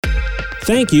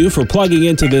Thank you for plugging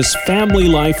into this Family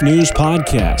Life News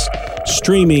podcast,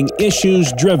 streaming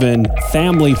issues-driven,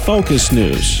 family-focused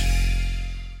news.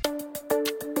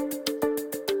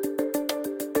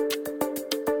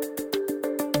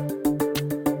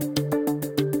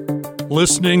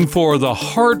 Listening for the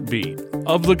heartbeat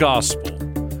of the gospel.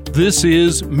 This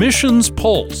is Missions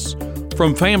Pulse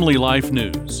from Family Life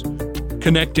News,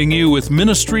 connecting you with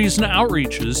ministries and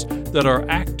outreaches that are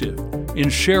active in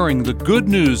sharing the good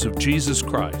news of Jesus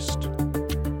Christ.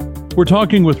 We're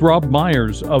talking with Rob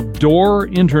Myers of Door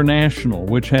International,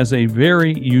 which has a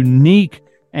very unique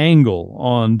angle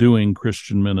on doing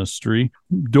Christian ministry.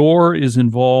 Door is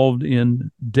involved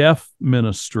in deaf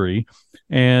ministry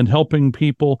and helping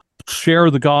people share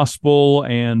the gospel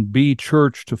and be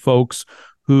church to folks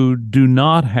who do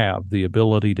not have the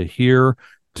ability to hear.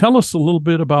 Tell us a little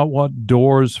bit about what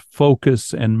Door's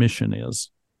focus and mission is.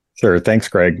 Sure. Thanks,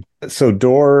 Greg. So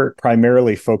Door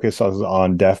primarily focuses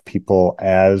on deaf people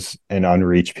as an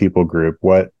unreached people group.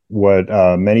 What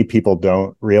many people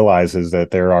don't realize is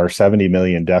that there are 70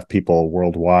 million deaf people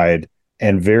worldwide,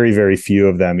 and very, very few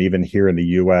of them, even here in the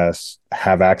U.S.,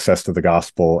 have access to the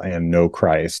gospel and know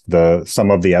Christ. Some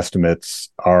of the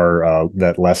estimates are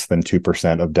that less than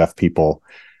 2% of deaf people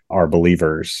are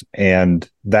believers, and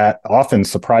that often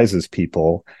surprises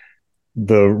people.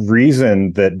 The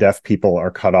reason that deaf people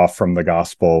are cut off from the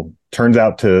gospel turns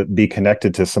out to be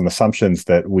connected to some assumptions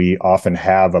that we often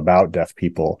have about deaf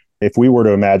people. If we were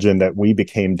to imagine that we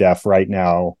became deaf right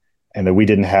now and that we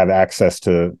didn't have access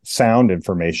to sound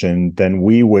information, then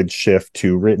we would shift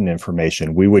to written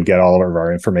information. We would get all of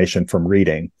our information from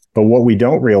reading. But what we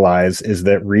don't realize is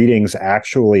that reading's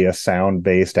actually a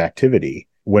sound-based activity.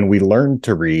 When we learned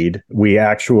to read, we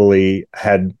actually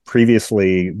had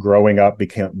previously, growing up,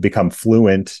 become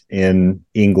fluent in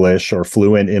English or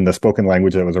fluent in the spoken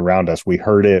language that was around us. We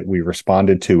heard it, we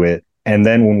responded to it. And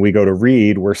then when we go to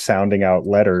read, we're sounding out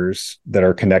letters that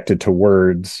are connected to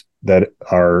words that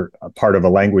are a part of a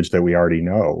language that we already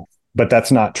know. But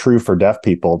that's not true for deaf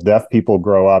people. Deaf people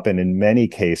grow up, and in many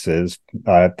cases,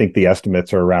 I think the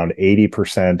estimates are around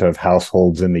 80% of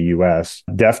households in the U.S.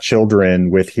 Deaf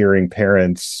children with hearing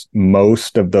parents,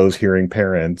 most of those hearing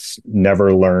parents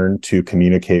never learn to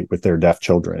communicate with their deaf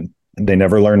children. They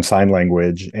never learn sign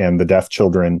language, and the deaf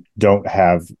children don't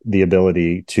have the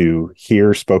ability to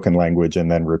hear spoken language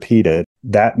and then repeat it.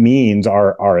 That means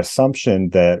our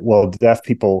assumption that, well, deaf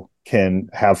people can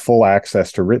have full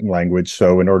access to written language,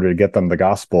 so in order to get them the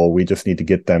gospel, we just need to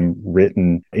get them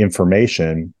written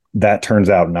information. That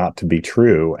turns out not to be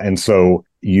true. And so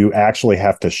you actually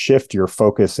have to shift your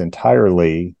focus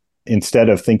entirely. Instead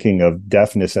of thinking of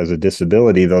deafness as a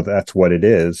disability, though that's what it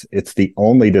is, it's the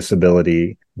only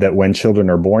disability that when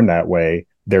children are born that way,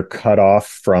 they're cut off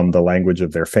from the language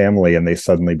of their family and they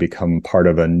suddenly become part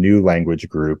of a new language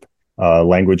group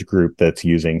that's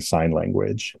using sign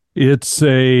language. It's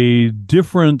a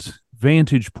different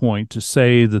vantage point to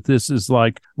say that this is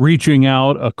like reaching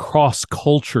out across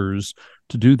cultures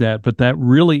to do that, but that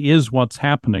really is what's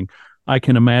happening. I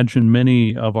can imagine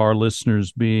many of our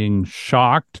listeners being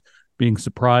shocked, being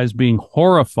surprised, being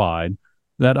horrified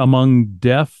that among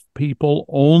deaf people,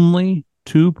 only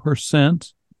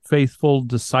 2% faithful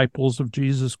disciples of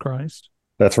Jesus Christ.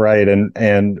 That's right.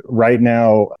 And right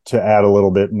now, to add a little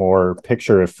bit more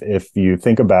picture, if you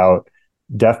think about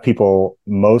deaf people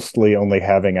mostly only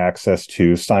having access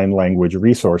to sign language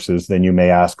resources, then you may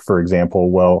ask, for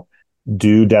example, well,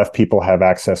 do deaf people have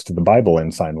access to the Bible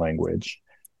in sign language?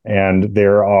 And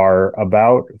there are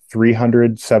about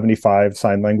 375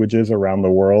 sign languages around the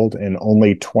world, and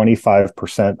only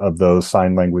 25% of those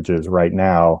sign languages right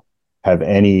now have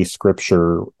any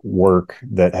scripture work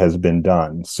that has been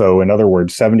done. So in other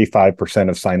words, 75%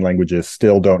 of sign languages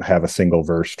still don't have a single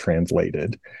verse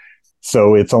translated.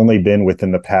 So it's only been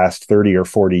within the past 30 or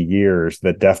 40 years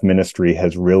that deaf ministry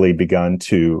has really begun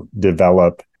to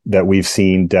develop, that we've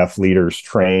seen deaf leaders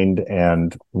trained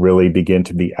and really begin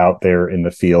to be out there in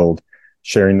the field,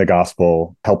 sharing the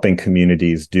gospel, helping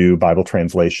communities do Bible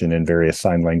translation in various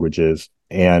sign languages,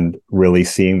 and really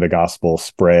seeing the gospel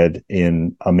spread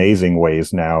in amazing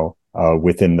ways now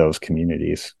within those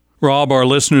communities. Rob, our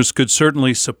listeners could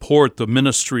certainly support the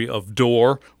ministry of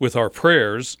Door with our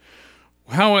prayers.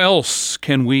 How else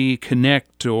can we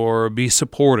connect or be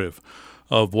supportive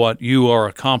of what you are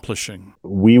accomplishing?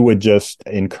 We would just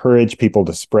encourage people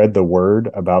to spread the word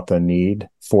about the need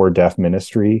for deaf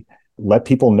ministry. Let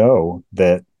people know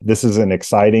that this is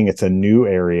it's a new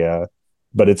area,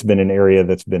 but it's been an area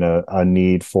that's been a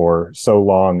need for so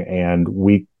long, and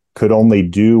we could only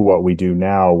do what we do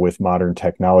now with modern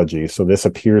technology. So this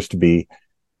appears to be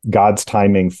God's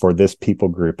timing for this people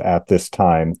group at this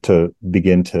time to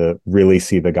begin to really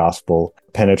see the gospel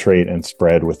penetrate and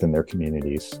spread within their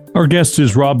communities. Our guest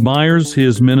is Rob Myers.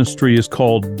 His ministry is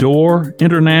called Door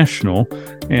International,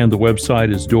 and the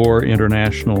website is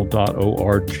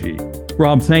doorinternational.org.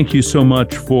 Rob, thank you so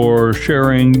much for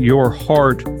sharing your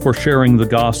heart for sharing the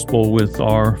gospel with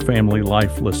our Family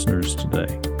Life listeners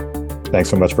today. Thanks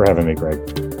so much for having me, Greg.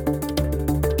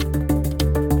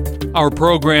 Our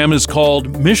program is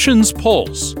called Missions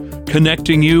Pulse,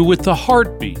 connecting you with the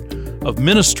heartbeat of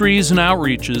ministries and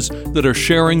outreaches that are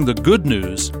sharing the good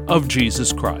news of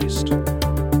Jesus Christ.